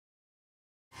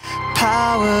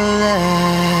powerless.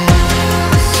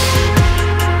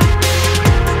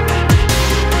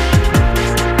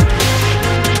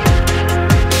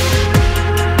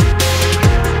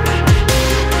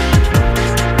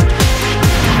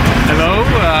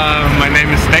 My name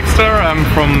is Dexter. I'm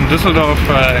from Düsseldorf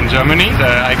in Germany.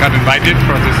 I got invited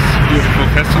for this beautiful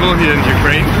festival here in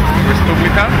Ukraine,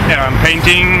 Respublica. Yeah, I'm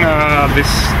painting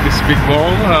this big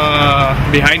wall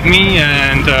behind me,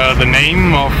 and the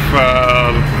name of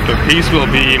the piece will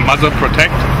be Mother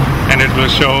Protect, and it will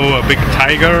show a big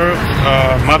tiger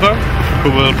mother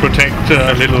who will protect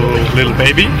a little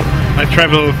baby. I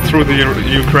traveled through the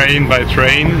Ukraine by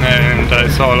train, and I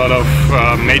saw a lot of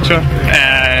nature,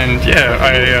 and yeah,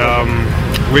 I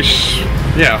wish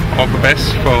all the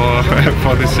best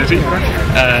for this city.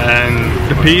 And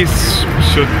the piece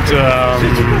should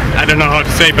I don't know how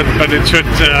to say, but it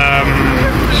should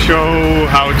show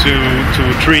how to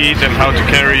treat and how to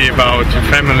carry about your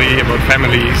family, about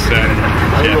families, and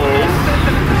yeah.